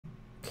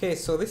Okay,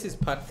 so this is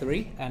part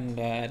 3, and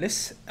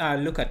let's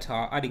look at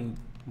adding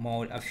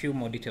a few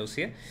more details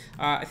here.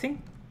 I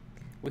think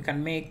we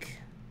can make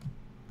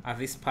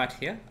this part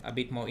here a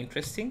bit more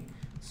interesting.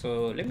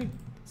 So let me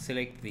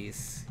select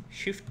this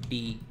Shift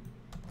D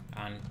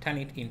and turn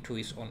it into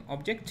its own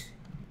object.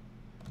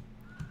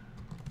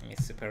 Let me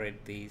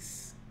separate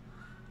these,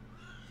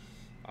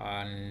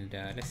 and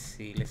let's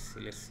see.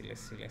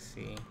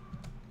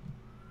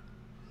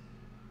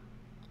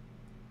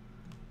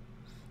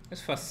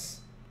 Let's first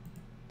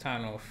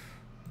turn off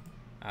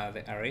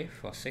the array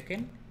for a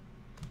second,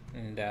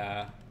 and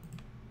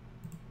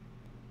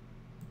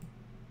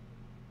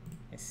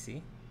let's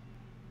see.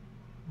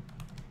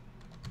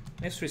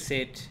 Let's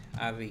reset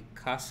the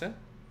cursor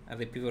at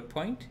the pivot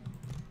point,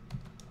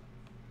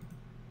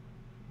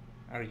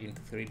 origin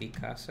to 3D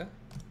cursor,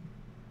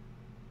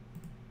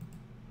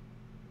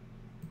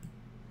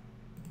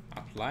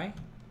 apply,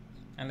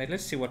 and then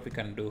let's see what we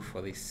can do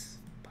for this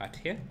part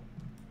here.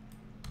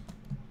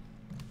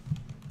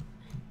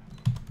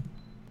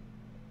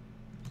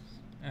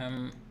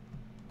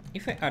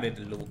 If I added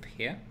a loop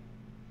here,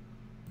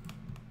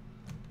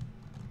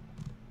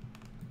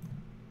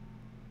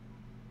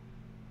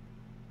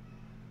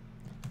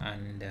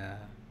 and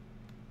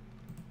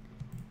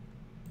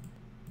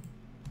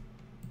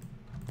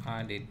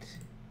added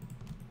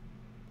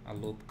a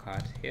loop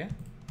cut here,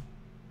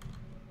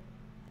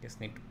 just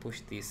need to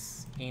push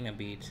this in a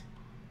bit.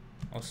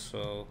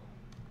 Also,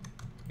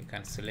 you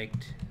can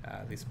select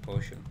this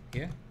portion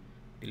here,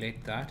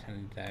 delete that,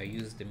 and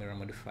use the mirror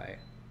modifier.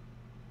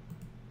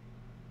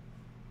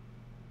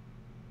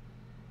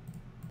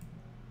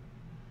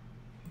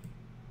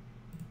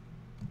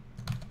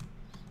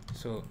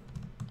 So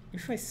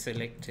if I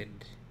selected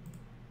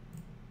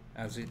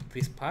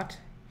this part,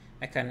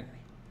 I can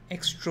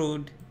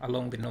extrude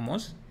along the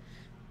normals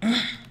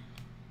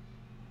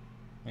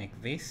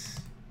like this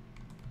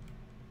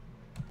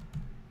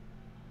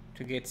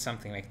to get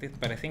something like this,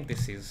 but I think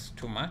this is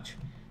too much,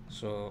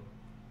 so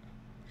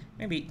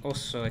maybe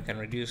also I can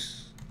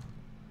reduce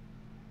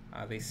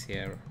this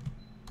here.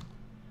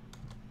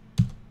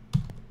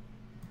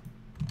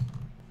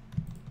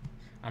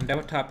 I'm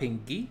double tapping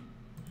D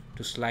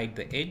to slide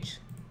the edge,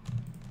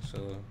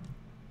 so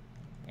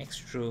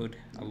extrude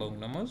along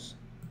normals,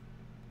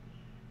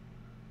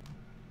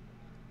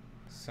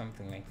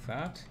 something like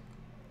that,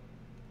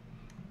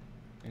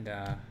 and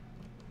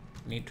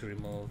need to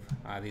remove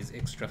these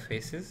extra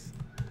faces.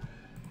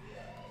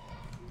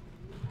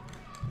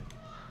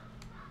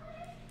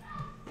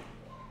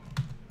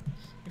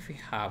 If we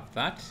have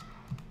that,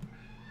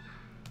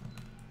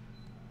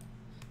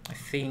 I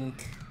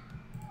think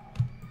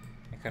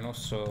I can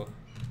also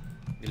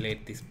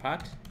delete this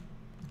part.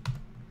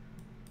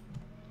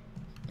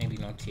 Maybe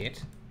not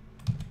yet.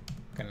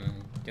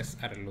 Can just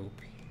add a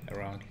loop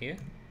around here.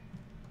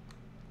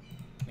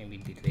 Maybe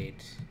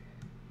delete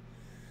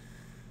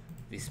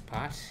this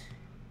part.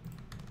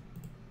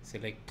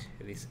 Select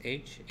this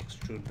edge,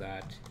 extrude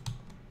that.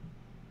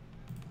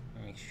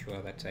 Make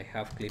sure that I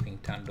have clipping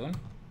turned on.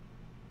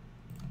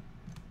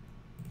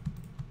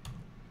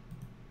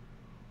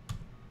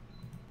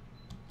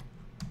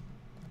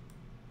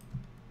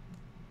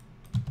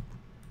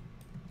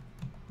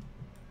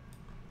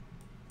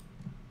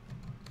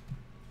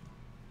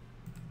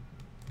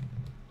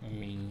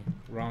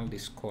 Round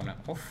this corner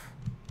off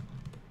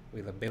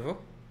with a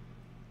bevel,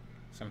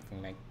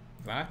 something like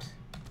that,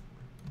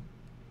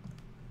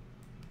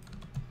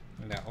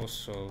 and I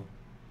also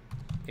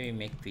maybe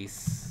make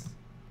this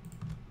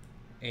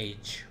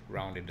edge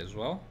rounded as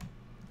well.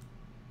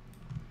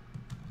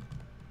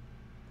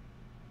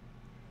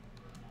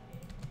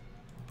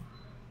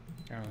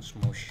 And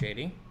smooth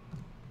shading.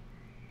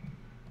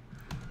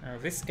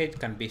 This edge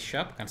can be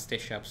sharp, can stay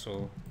sharp,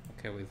 so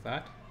okay with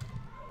that.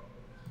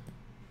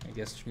 I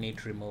just need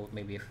to remove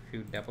maybe a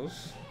few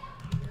doubles.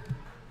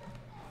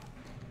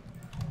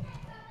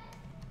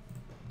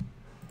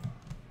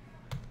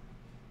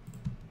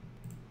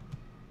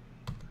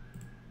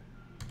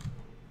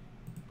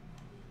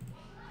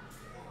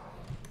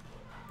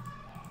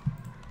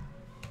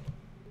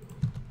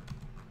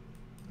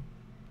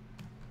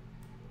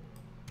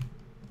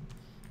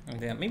 And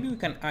then maybe we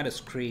can add a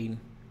screen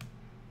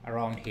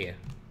around here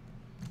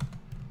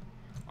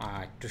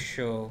to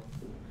show,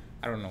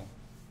 I don't know,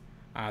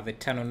 the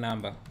tunnel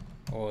number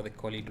or the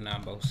collision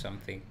number or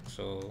something.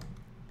 So,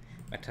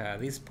 but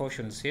these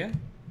portions here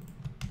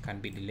can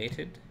be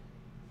deleted.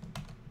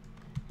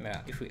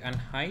 Now, if we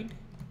unhide,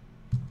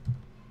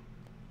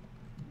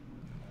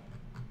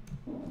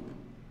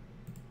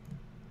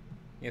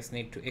 just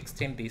need to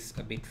extend this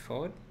a bit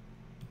forward.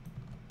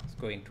 Let's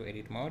go into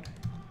edit mode,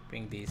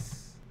 bring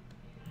this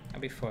a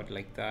bit forward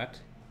like that.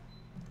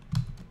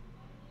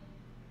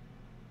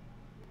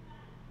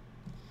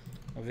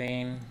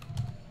 Then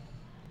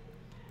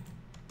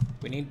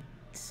we need,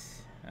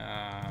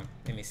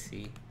 let me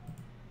see,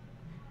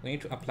 we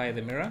need to apply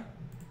the mirror.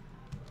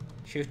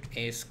 Shift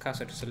S,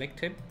 cursor to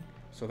selected,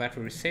 so that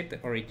will reset the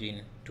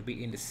origin to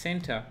be in the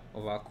center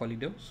of our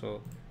corridor.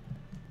 So,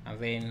 and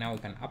then now we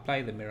can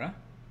apply the mirror.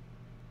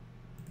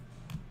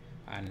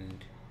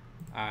 and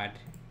add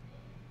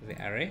the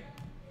array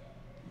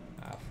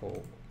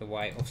for the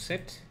y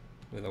offset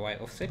with the y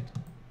offset,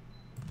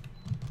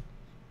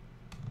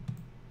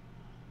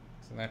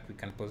 so that we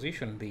can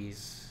position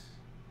these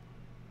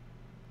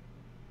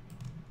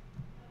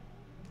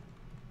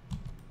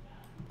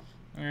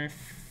I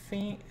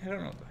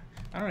don't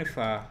know if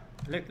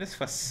let's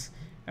first,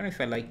 I don't know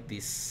if I like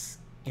this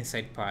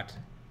inside part,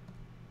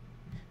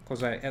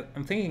 because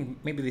I'm thinking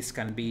maybe this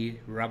can be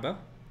rubber.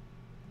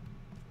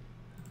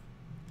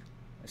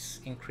 Let's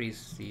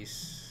increase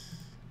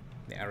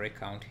the array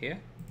count here.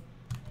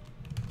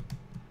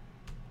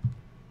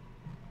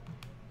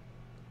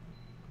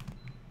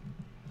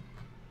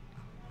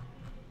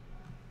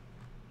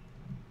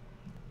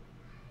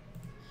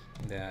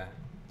 And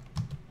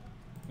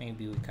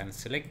maybe we can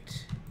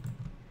select,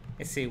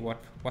 let's see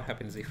what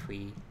happens if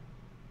we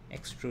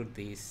extrude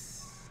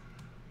these.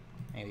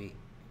 Maybe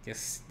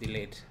just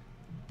delete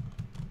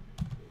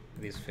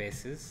these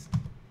faces.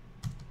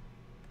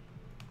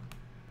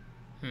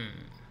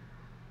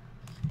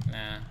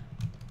 Nah,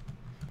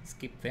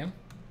 skip them.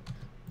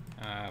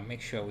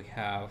 Make sure we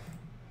have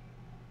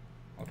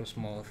auto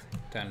smooth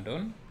turned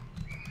on.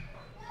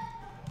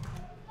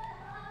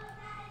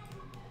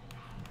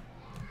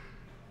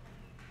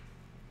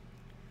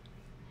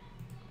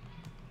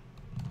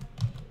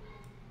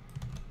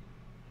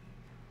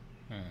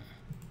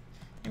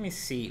 Let me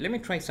see, let me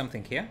try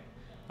something here.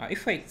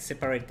 If I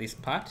separate this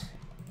part,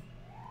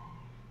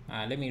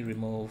 let me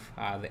remove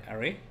the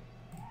array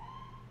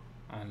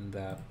and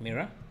the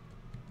mirror,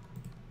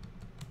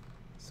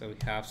 so we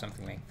have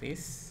something like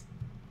this.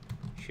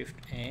 Shift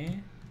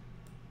A,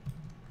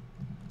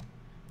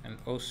 and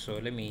also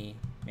let me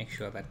make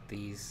sure that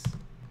these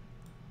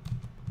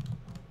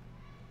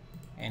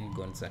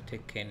endpoints are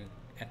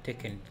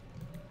taken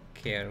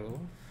care of.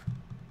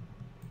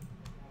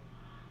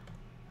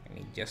 Let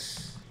me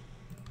just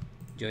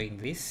join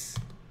this.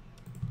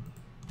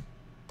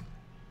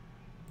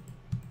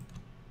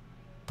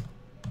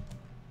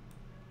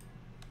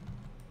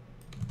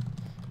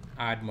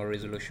 Add more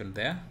resolution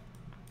there,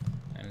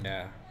 and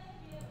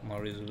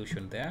more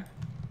resolution there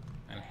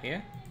and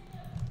here.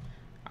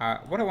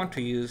 What I want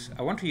to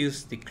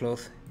use the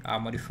cloth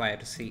modifier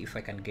to see if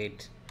I can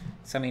get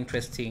some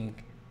interesting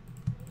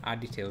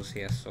details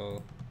here.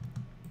 So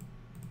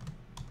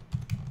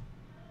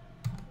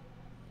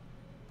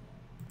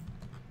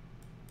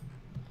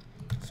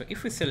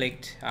if we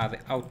select the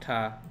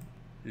outer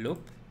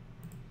loop,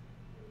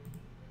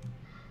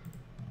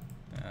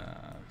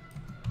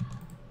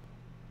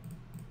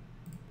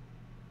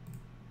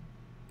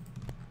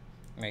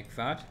 like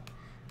that,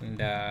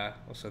 and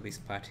also this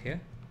part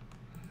here,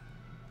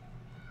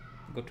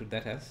 go to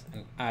data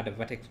and add a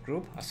vertex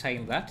group,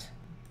 assign that.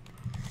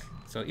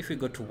 So if we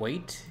go to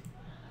weight,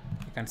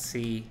 you can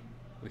see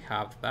we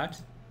have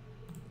that.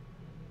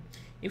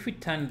 If we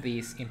turn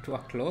this into a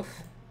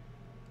cloth,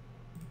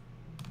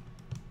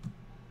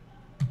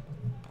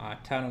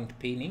 turn on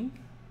pinning,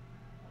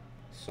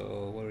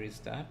 so where is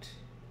that?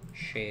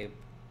 Shape,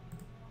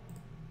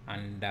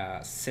 and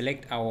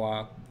select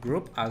our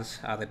group as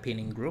the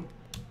pinning group.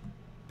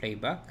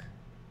 Playback,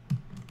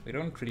 we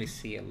don't really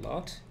see a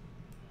lot,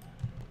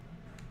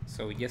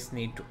 so we just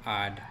need to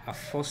add a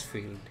force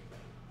field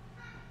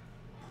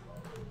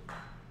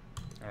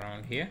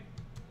around here.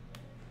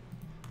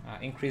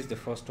 Increase the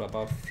force to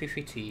about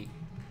 50,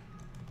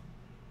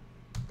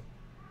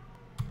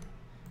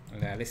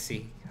 and let's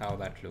see how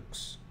that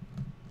looks.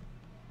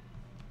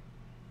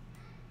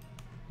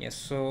 Yes,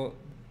 so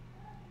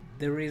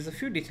there is a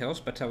few details,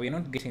 but we're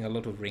not getting a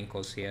lot of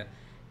wrinkles here.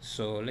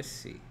 So let's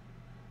see.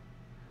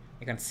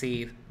 You can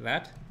see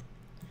that.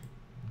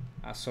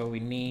 So we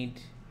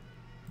need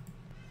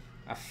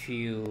a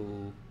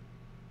few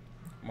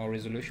more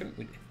resolution.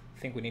 We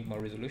think we need more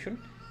resolution.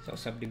 So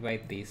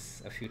subdivide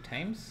this a few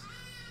times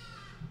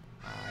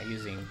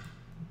using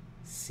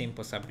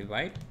simple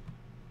subdivide,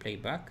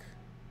 playback.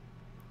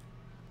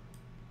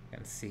 You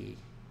can see,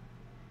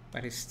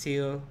 but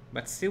still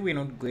we're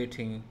not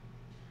getting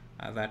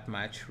that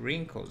much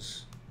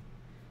wrinkles.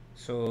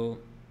 So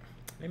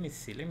let me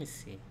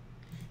see.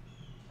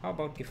 How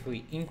about if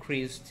we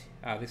increased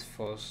this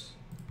force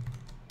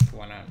to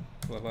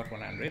about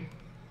 100?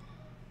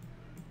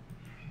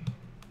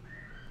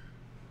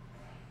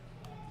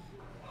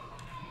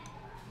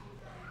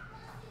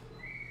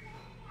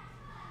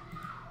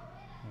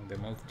 And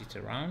then moved it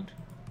around.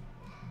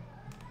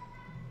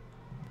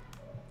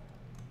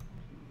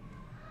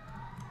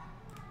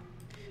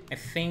 I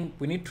think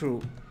we need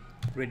to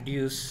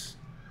reduce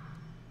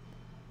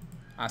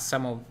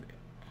some of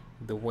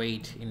the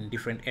weight in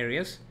different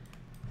areas.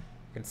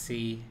 You can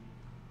see,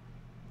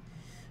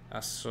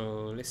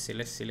 so let's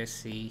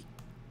see.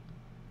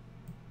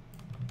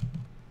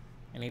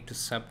 I need to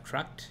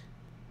subtract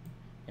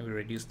and we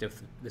reduce the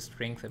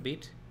strength a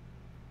bit.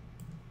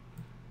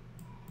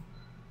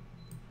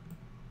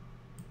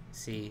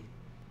 See,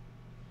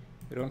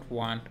 we don't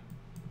want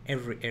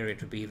every area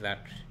to be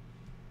that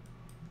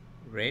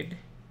red,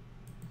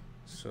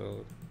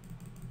 so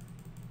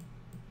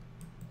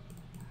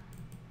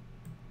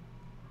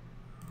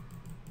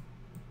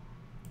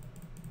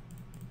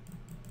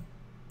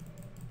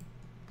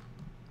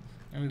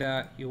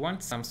And you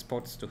want some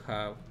spots to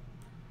have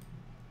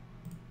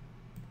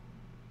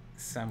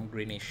some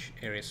greenish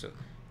area. So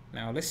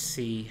now let's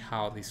see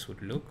how this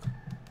would look.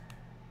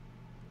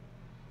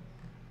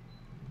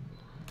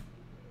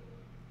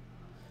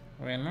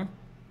 We're not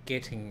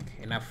getting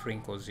enough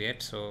wrinkles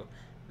yet, so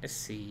let's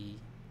see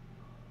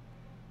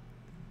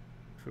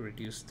if we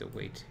reduce the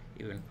weight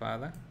even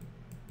further.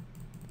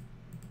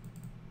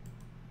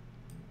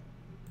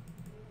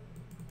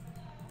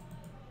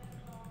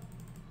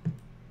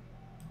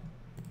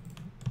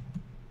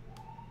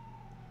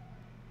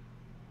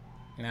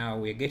 Now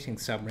we're getting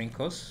some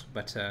wrinkles,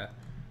 but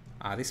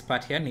this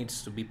part here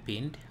needs to be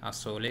pinned,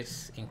 so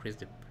let's increase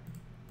the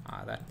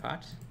that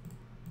part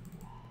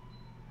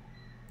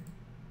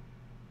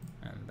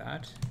and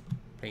that.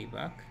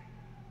 Playback.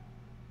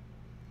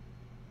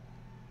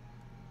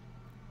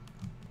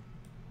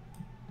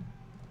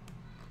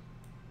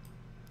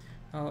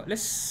 Let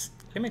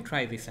me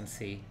try this and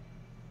see.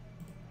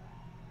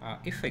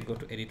 If I go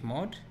to edit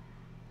mode,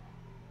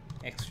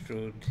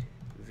 extrude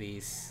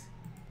this,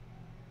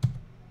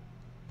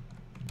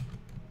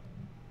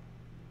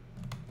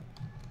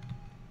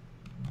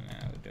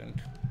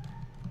 don't.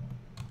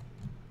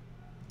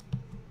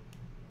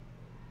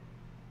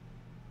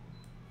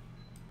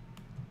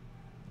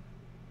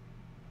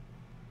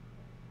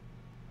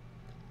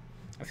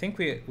 I think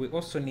we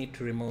also need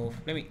to remove,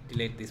 let me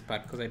delete this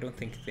part because I don't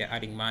think they're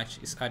adding much,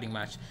 it's adding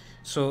much.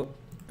 So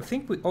I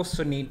think we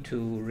also need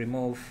to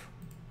remove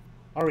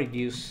or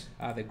reduce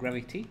the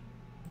gravity.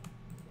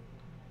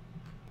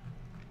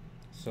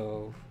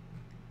 So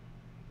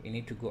we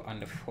need to go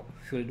under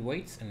field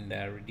weights and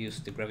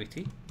reduce the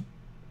gravity.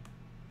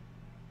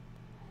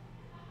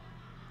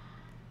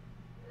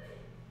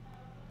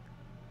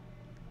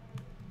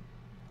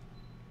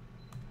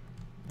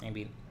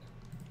 Maybe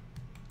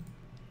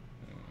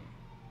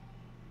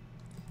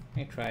let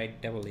me try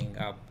doubling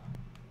up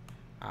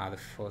the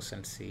force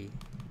and see.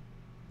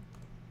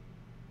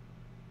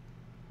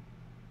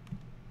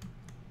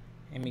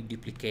 Let me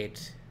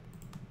duplicate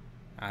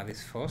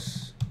this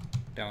force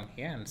down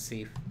here and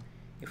see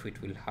if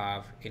it will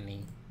have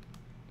any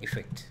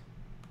effect.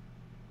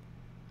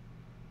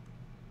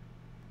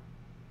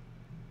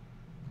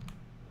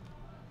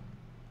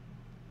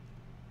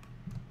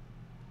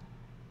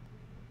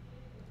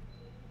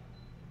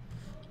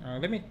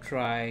 Let me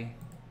try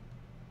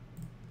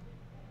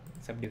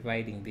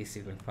subdividing this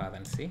even further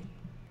and see.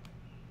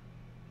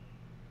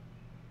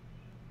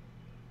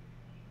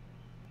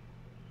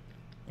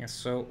 Yeah,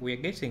 so we are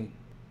getting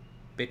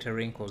better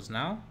wrinkles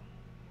now.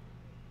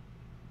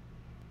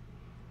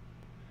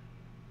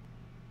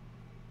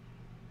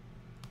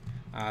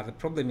 The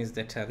problem is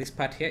that this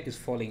part here is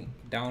falling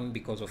down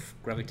because of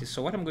gravity.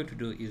 So what I'm going to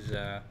do is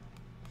let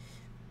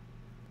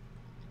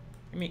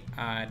me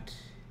add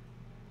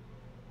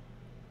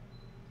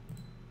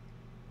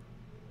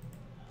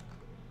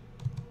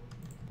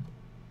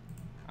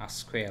a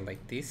square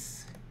like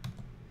this,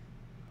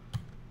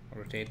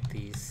 rotate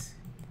this,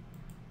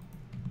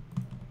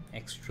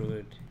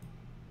 extrude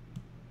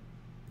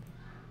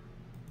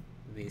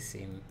this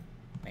in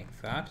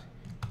like that,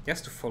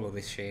 just to follow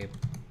this shape,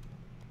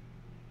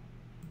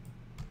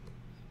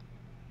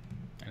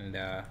 and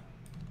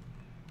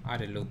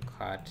add a loop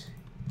cut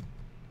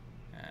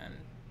and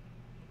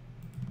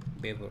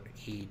bevel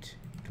it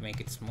to make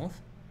it smooth,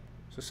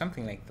 so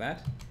something like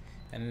that.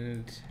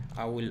 And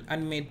I will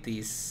animate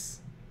this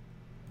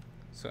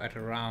so at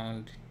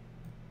around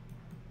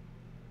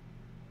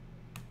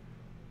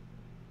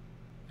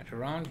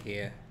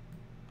here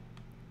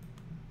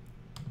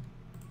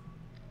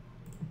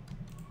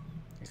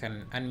you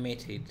can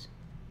animate it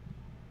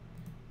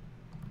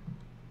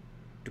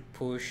to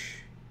push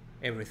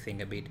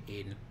everything a bit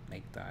in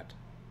like that.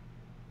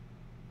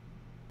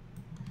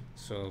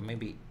 So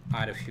maybe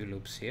add a few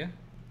loops here,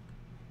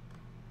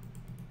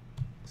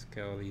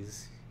 scale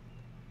these,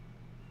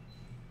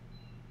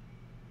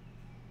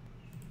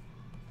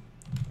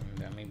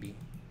 and maybe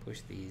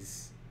push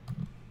these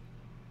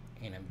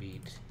in a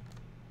bit,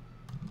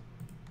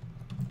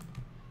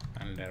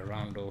 and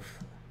round off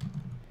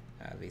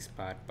this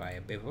part by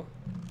a bevel.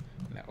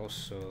 And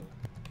also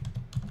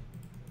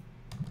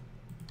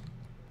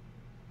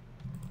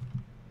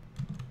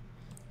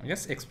I'm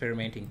just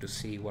experimenting to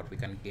see what we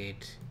can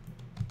get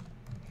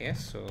here,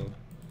 so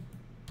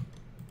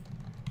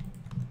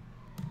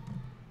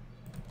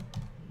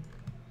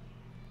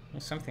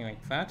something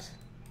like that.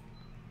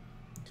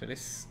 So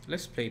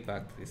let's play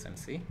back this and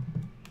see.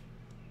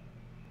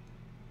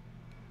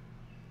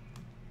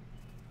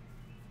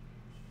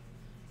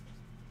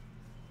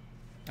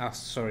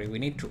 Sorry, we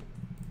need to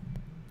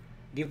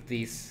give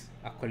this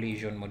a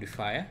collision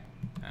modifier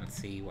and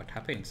see what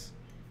happens.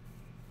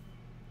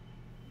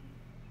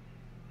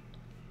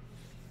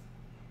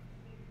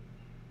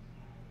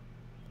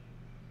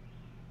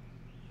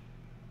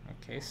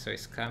 Okay, so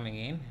it's coming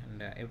in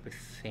and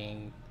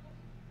everything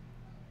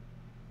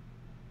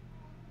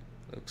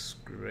looks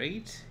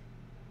great.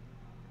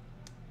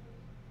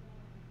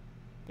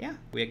 Yeah,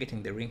 we are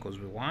getting the wrinkles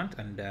we want,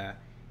 and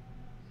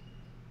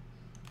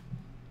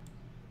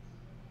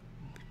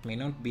may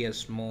not be as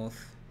smooth,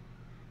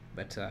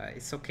 but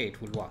it's okay,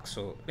 it will work.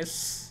 So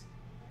let's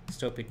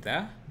stop it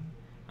there,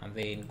 and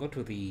then go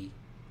to the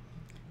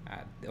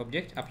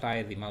object,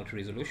 apply the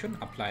multi-resolution,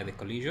 apply the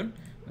collision.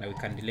 Now we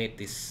can delete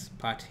this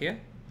part here.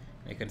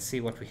 You can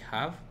see what we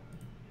have.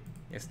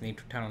 Just need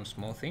to turn on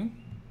smoothing,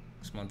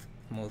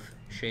 smooth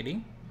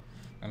shading,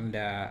 and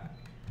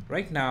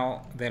right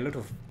now there are a lot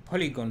of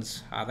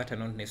polygons that are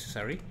not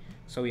necessary,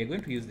 so we are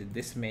going to use the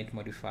decimate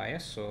modifier.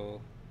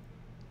 So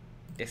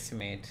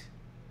decimate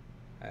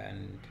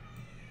and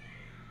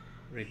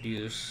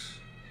reduce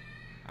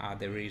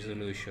the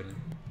resolution,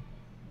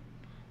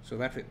 so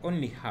that we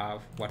only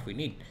have what we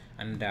need,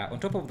 and on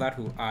top of that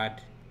we'll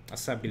add a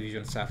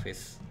subdivision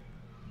surface,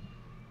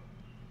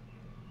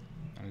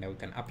 and then we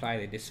can apply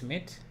the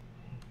decimate.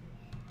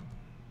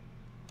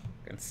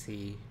 You can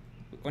see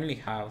we only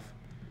have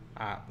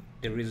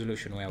the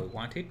resolution where we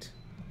want it.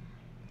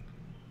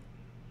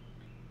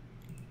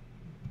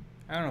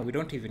 I don't know, we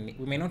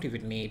may not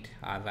even need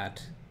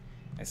that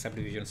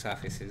subdivision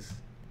surfaces.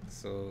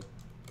 So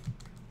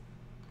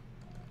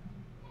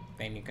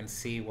then you can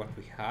see what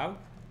we have.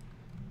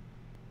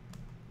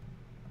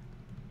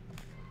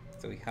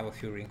 So we have a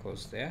few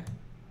wrinkles there,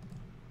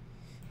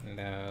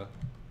 and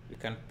we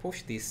can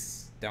push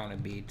this down a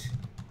bit.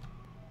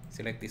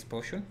 Select this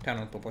portion, turn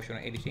on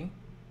proportional editing,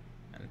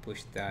 and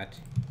push that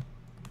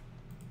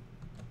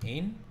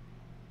in,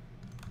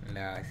 and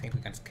I think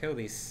we can scale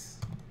this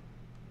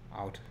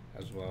out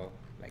as well,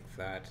 like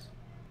that.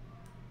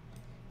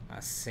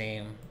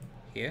 Same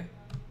here.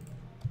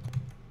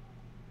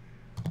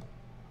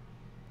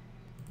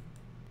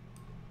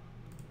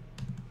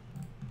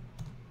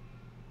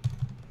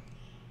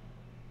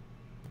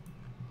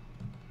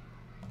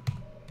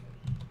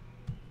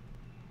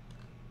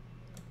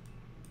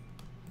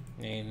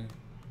 And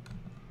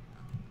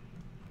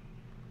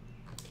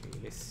okay,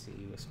 let's see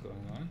what's going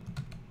on.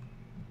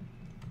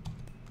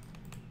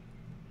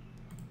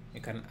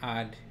 You can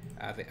add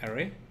the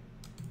array.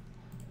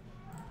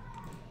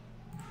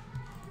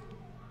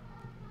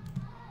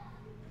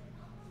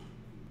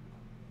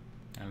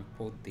 And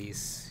put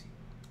this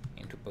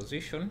into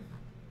position.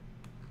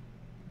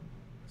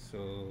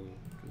 So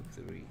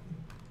 2, 3.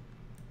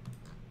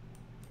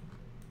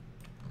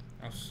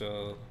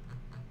 Also,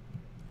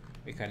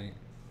 we can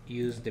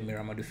use the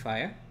mirror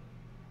modifier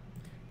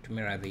to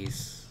mirror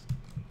this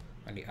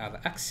on the other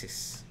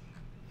axis.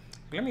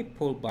 Let me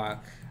pull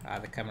back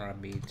the camera a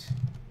bit.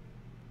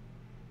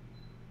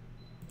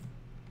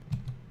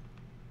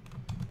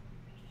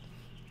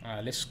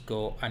 Let's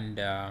go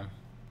under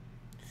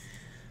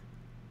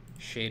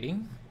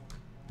shading,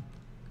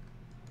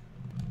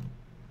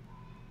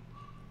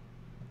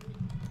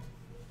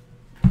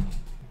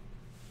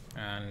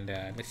 and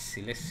let's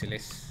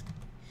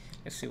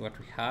see what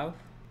we have.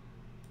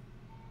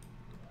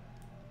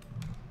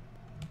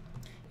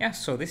 Yeah,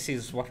 so this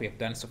is what we have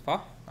done so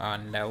far,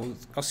 and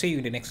I'll see you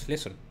in the next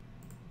lesson.